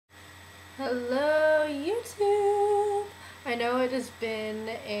Hello YouTube! I know it has been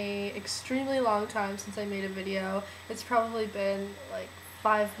a extremely long time since I made a video. It's probably been like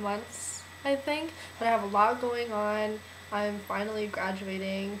 5 months, I think, but I have a lot going on. I'm finally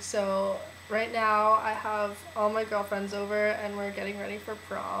graduating, so right now I have all my girlfriends over and we're getting ready for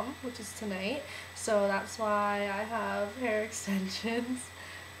prom, which is tonight, so that's why I have hair extensions.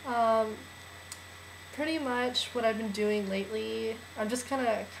 Um, Pretty much what I've been doing lately, I'm just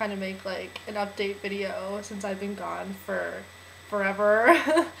gonna kind of make like an update video since I've been gone for forever.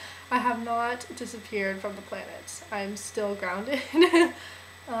 I have not disappeared from the planet. I'm still grounded.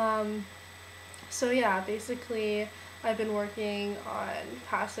 um, so yeah, basically I've been working on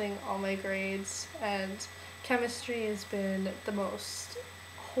passing all my grades, and chemistry has been the most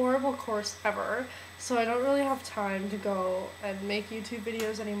horrible course ever, so I don't really have time to go and make YouTube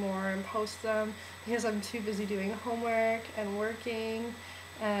videos anymore and post them because I'm too busy doing homework and working.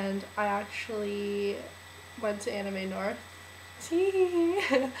 And I actually went to Anime North.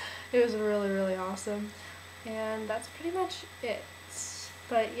 It was really awesome, and that's pretty much it.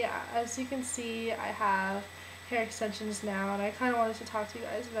 But yeah, as you can see, I have hair extensions now, and I kind of wanted to talk to you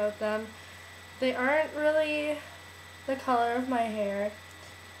guys about them. They aren't really the color of my hair.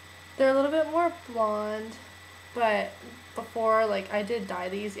 They're a little bit more blonde, but before, like, I did dye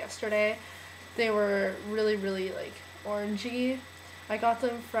these yesterday, they were really like orangey. I got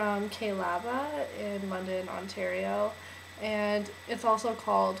them from K-Laba in London, Ontario, and it's also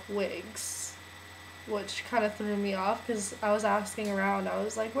called wigs, which kind of threw me off because I was asking around. I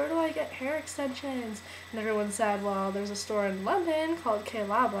was like, where do I get hair extensions? And everyone said, well, there's a store in London called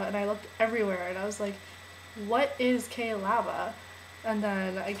K-Laba, and I looked everywhere and I was like, what is K-Laba? And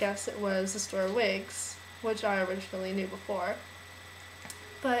then I guess it was the store Wigs, which I originally knew before.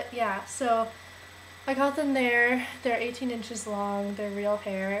 But yeah, so I got them there. They're 18 inches long, they're real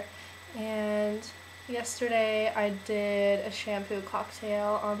hair, and yesterday I did a shampoo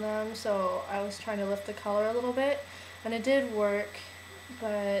cocktail on them, so I was trying to lift the color a little bit, and it did work,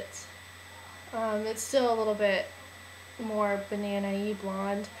 but it's still a little bit more banana-y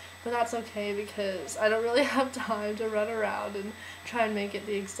blonde, but that's okay because I don't really have time to run around and try and make it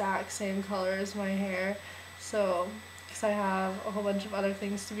the exact same color as my hair, so because I have a whole bunch of other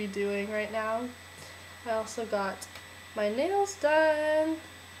things to be doing right now. I also got my nails done.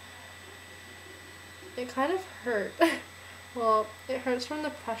 It kind of hurt. Well, it hurts from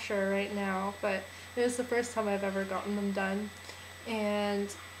the pressure right now, but it was the first time I've ever gotten them done,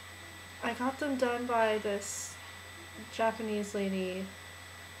 and I got them done by this Japanese lady,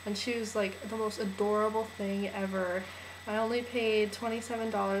 and she was like the most adorable thing ever. I only paid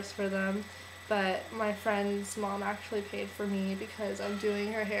 $27 for them, but my friend's mom actually paid for me because I'm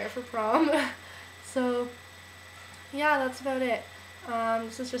doing her hair for prom. So yeah, that's about it.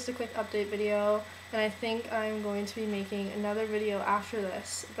 This is just a quick update video, and I think I'm going to be making another video after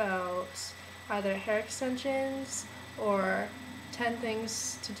this about either hair extensions or 10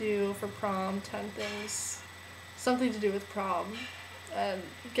 things to do for prom, 10 things, something to do with prom and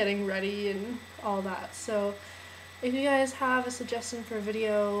getting ready and all that. So if you guys have a suggestion for a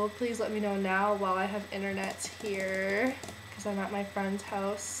video, please let me know now while I have internet here, because I'm at my friend's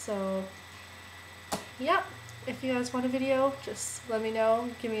house. So yeah, if you guys want a video, just let me know,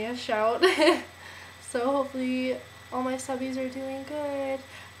 give me a shout. So hopefully all my subbies are doing good.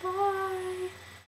 Bye!